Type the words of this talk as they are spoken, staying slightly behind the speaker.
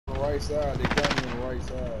right side. They coming on the right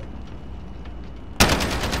side.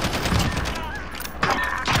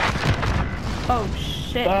 Oh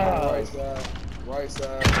shit. Right side. Right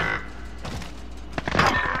side.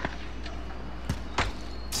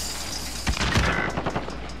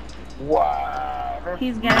 Wow.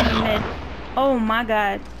 He's getting mid. Oh my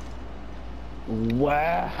god.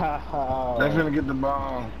 Wow. They're gonna get the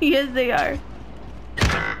bomb. Yes, they are.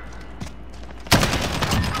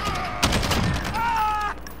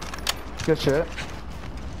 Good shit.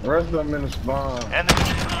 The rest of them in the spawn. Enemy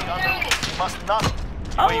under. Must not.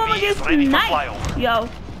 Oh UAV my is god, ready for nice. flyover. Yo.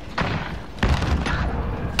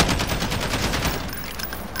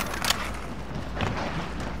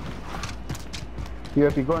 Here,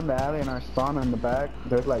 if you go in the alley and our spawn in the back,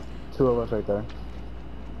 there's like 2 of us right there.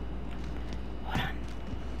 Hold on.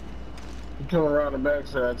 You come around the back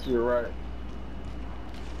side to your right.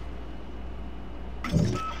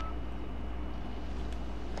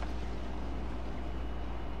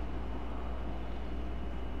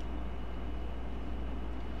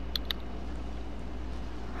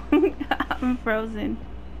 I'm frozen.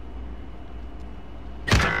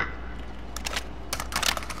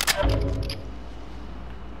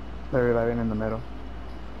 They're reviving in the middle.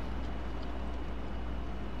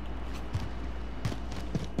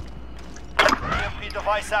 EMP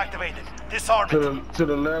device activated. Disarm it. To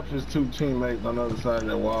the left is 2 teammates on the other side of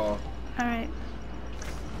that wall. Alright.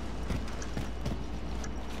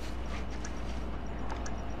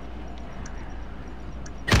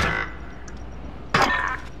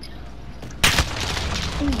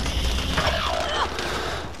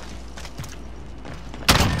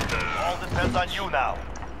 All depends on you now.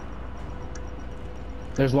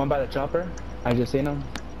 There's one by the chopper. I just seen him.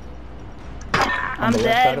 I'm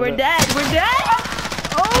dead. We're dead. We're dead.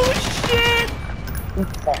 Oh shit.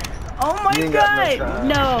 Oh my god.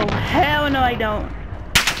 No. Hell no, I don't.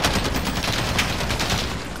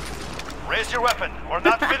 Raise your weapon. We're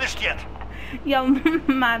not finished yet. Yo,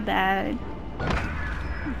 my bad.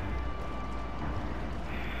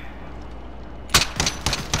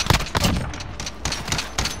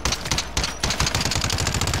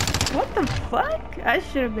 What the fuck? I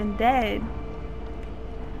should have been dead.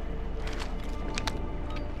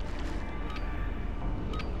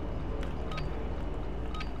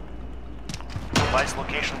 Device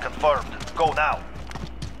location confirmed. Go now.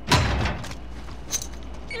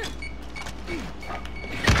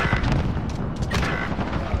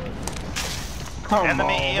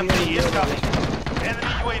 Enemy EMP is coming. Enemy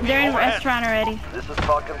UAV They're in overhead. restaurant already. This is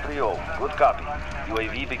Falcon 3-0. Good copy.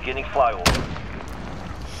 UAV beginning flyover.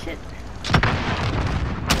 Shit.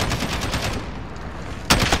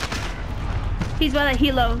 He's by the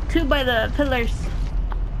helo. 2 by the pillars.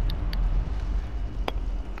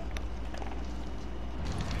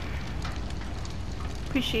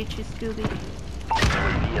 Appreciate you, Scooby.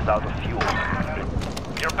 UAV is out of fuel.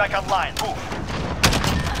 You're back online. Move.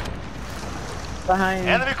 Behind.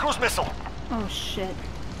 Enemy cruise missile. Oh shit.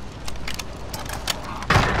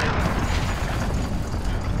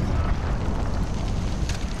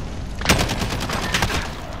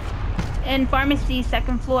 In pharmacy,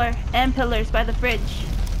 2nd floor, and pillars by the fridge.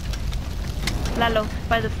 Lalo,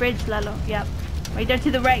 by the fridge, Lalo. Yep. Right there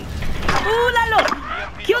to the right. Ooh, Lalo!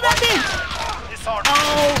 Kill that bitch! Disarm.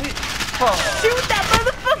 Oh, shoot that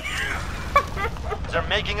motherfucker! They're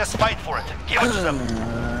making us fight for it. Give it to them.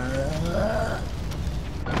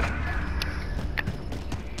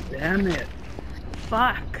 Damn it.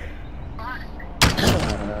 Fuck.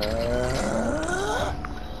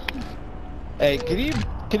 Hey, can you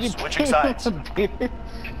Switching sides.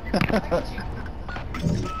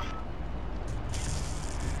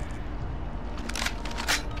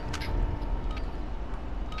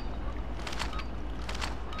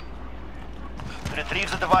 Retrieve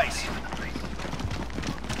the device.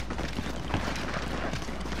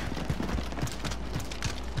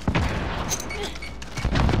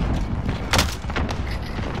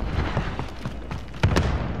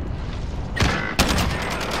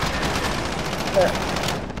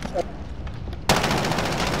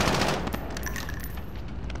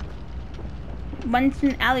 One's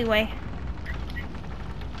in alleyway.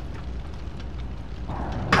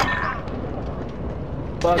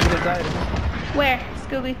 Bug inside. Where,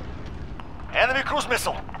 Scooby? Enemy cruise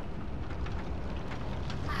missile.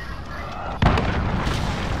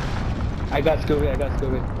 I got Scooby.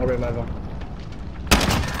 I'll revive him.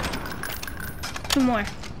 2 more.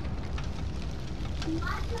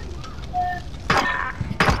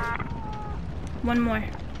 One more.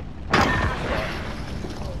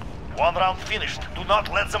 1 round finished. Do not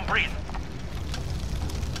let them breathe.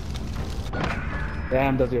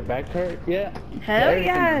 Damn, does your back hurt? Yeah. Hell Everything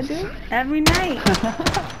yeah, is- dude. Every night.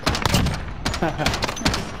 I'm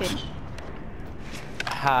just kidding.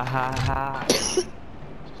 Ha ha ha.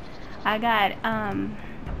 I got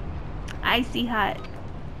icy hot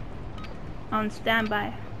on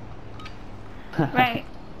standby. Right.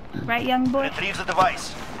 Right, young boy? Retrieve the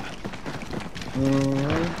device.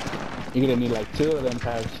 You're gonna need like 2 of them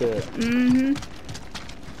type shit. Mm-hmm.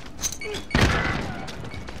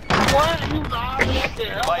 What? He was already at the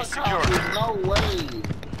Device helicopter. secured. No way.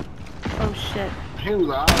 Oh shit. He was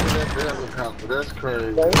already at the helicopter. That's crazy.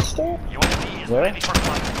 UAV is Where? ready for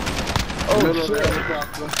flight. Middle of the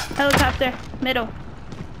helicopter. Helicopter, middle.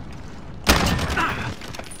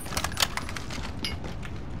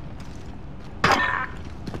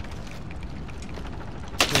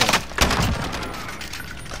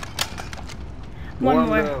 One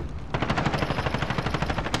more. left.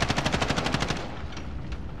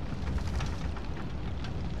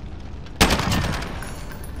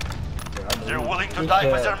 They're willing to die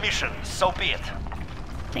for their mission. So be it.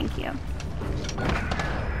 Thank you.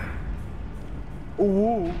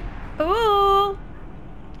 Ooh. Ooh.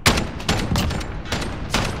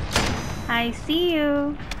 I see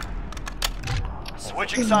you.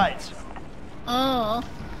 Switching sides. Oh.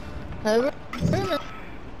 There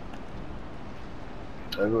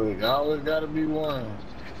always gotta be one.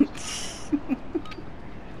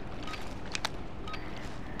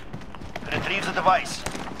 Retrieve the device.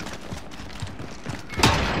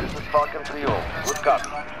 This is Falcon 3-0. Good copy.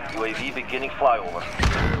 UAV beginning flyover.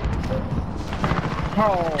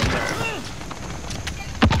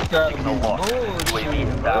 Gotta be No loss. UAV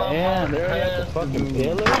is down. Damn, they're at the fucking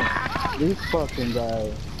pillars? These fucking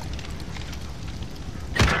guys.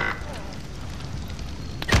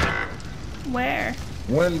 Where?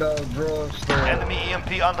 Window drugstore. Enemy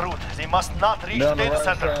EMP en route. They must not reach Down the data right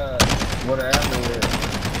center. side. Where the ammo is.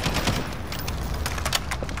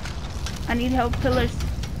 I need help, pillars.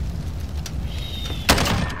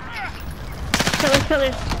 Pillars,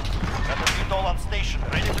 pillars. Enemy VTOL on station.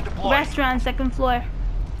 Ready to deploy. Restaurant, second floor.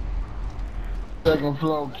 Second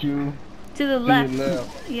floor, Q. To the To left. your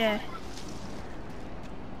left. Yeah.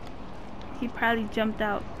 He probably jumped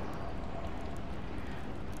out.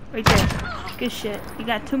 Right there. Good shit. You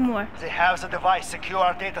got 2 more. They have the device. Secure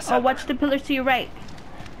our data center. Oh, watch the pillars to your right.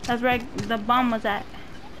 That's where the bomb was at.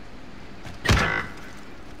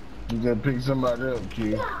 You gotta pick somebody up,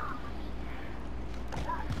 Q.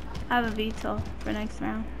 I have a VTOL for next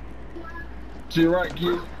round. To your right,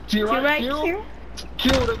 Q. To your To your right, right, Q. Q.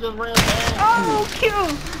 Q, they just ran past Oh, Q! you.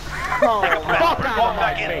 Fall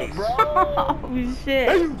back in. Bro. Oh,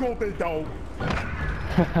 shit. You go, big dog.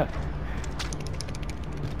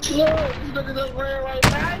 Look, these niggas just ran right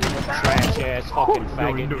past you, bro. Trash ass fucking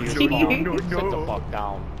faggot. no, You no, Sit the fuck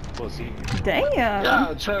down, pussy. Damn.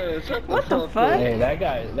 Yeah, trash. Shut What the up. fuck? Hey, that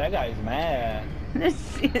guy's mad.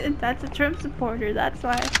 That's a Trump supporter, that's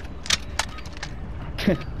why.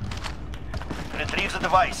 Retrieve the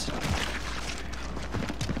device.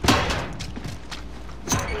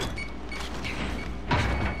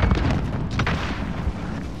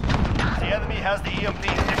 The enemy has the EMP.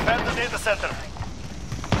 Defend the data center.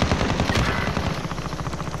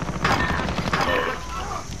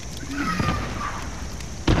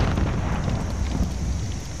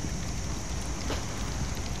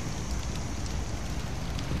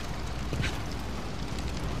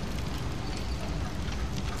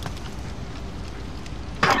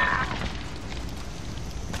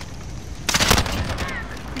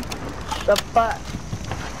 The fuck?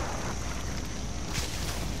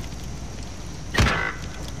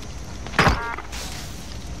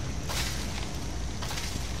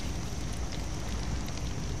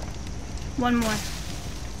 One more.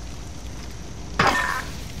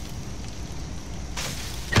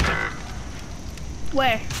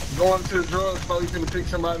 Where? Going to the drugstore, you can pick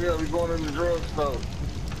somebody up. We're going in the drugstore.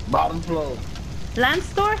 Bottom floor. Land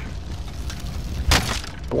store?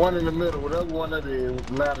 The one in the middle, whatever one that is,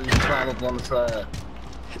 ladder you climb up on the side.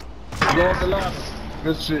 Go up the ladder.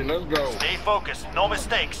 Good shit, let's go. Stay focused. No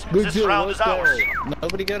mistakes. Good This shit, round let's is go. ours.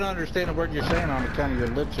 Nobody gonna understand a word you're saying on account of your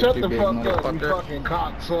lips are Shut too the big, fuck up, you motherfucker. fucking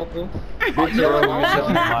cocksucker.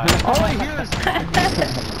 All I hear is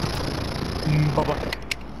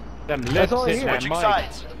Them That's lips all I in hear. that Switching mic.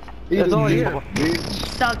 sides. that's all I hear. Bitch.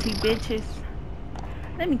 Salty bitches.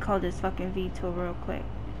 Let me call this fucking VTOL real quick.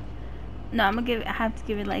 No, I have to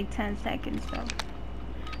give it like 10 seconds though.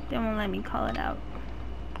 They won't let me call it out.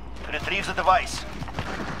 Retrieve the device.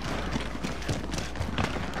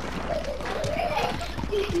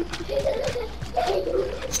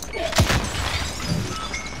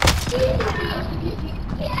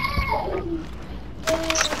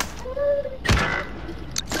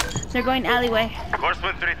 They're going alleyway.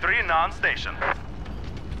 Horseman 3-3 now on station.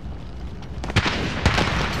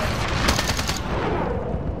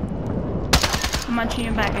 I'm munching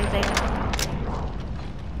your back, Isaiah.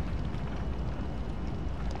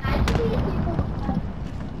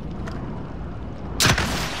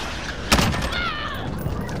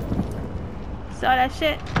 Saw that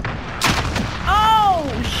shit. Oh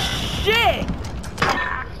shit!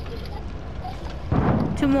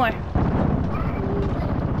 2 more.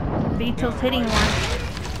 Beetle's hitting one.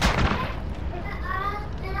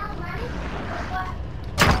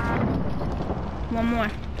 One more.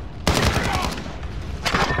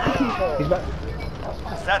 He's back.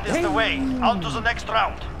 That is the way. On to the next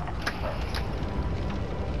round.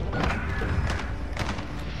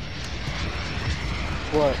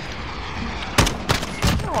 What?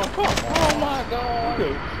 Oh, come on. Oh my god.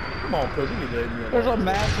 Dude, come on, cuz. You need to let me in. There's a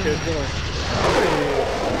match in the door.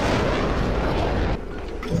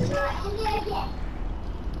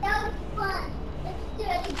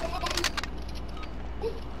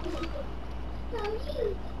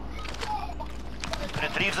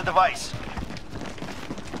 Retrieve the device.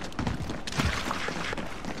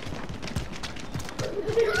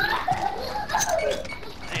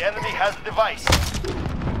 The enemy has the device.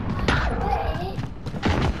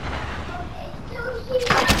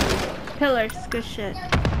 Pillars, good shit.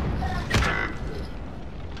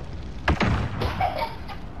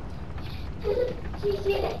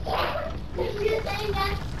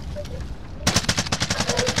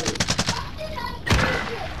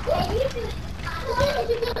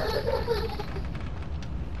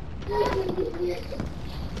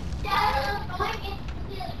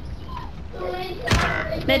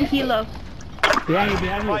 Then helo. Behind you.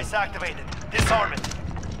 Device activated. Disarm it.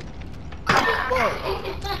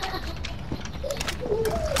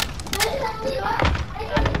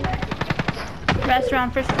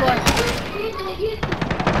 Restaurant, first floor.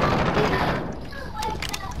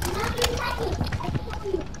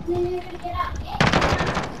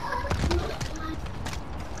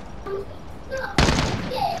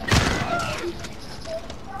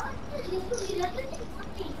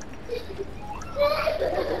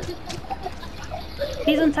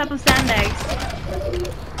 He's on top of sandbags.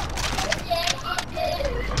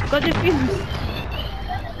 Go defuse.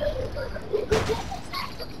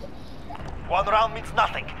 1 round means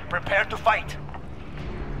nothing. Prepare to fight.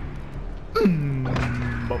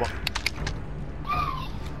 Baba.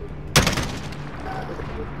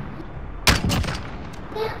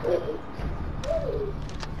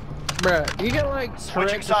 Bruh, you get like Switching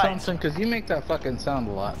Tourette's or sides. something, cause you make that fucking sound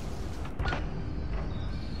a lot.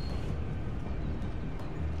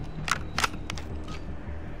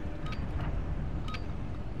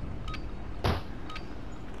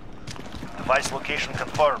 Device location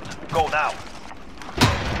confirmed. Go now.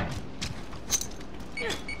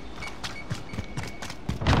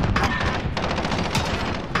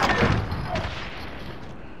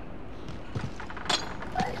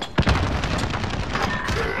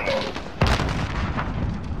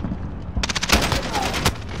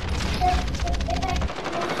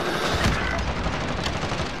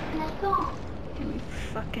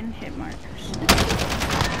 Fucking hit markers.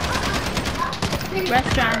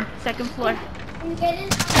 Restaurant, second floor.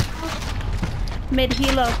 Mid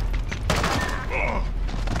helo.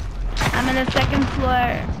 I'm in the second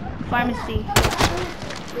floor pharmacy.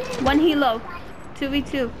 1 helo.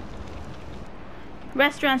 2v2.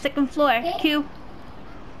 Restaurant, second floor. Q.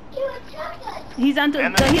 He's on the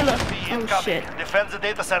Enemy helo. UAV Oh incoming. shit. Defend the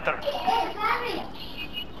data center.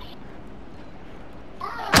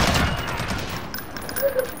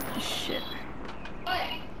 Shit.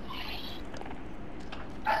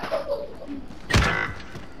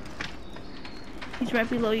 He's right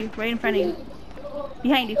below you, right in front of you.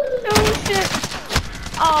 Behind you. Oh shit.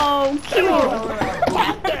 Oh, cute.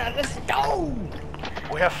 Let's go.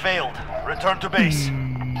 We have failed. Return to base.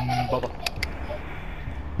 Baba.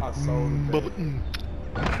 I sold it. Baba.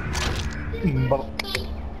 Baba.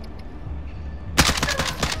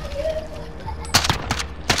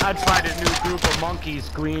 I'd find a new group of monkeys,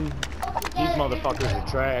 Queen. These motherfuckers are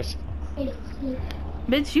trash.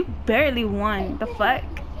 Bitch, you barely won. The fuck?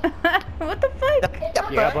 What the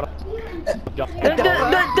fuck? Yeah, but The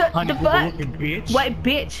fuck? bitch. What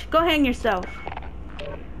bitch? Go hang yourself.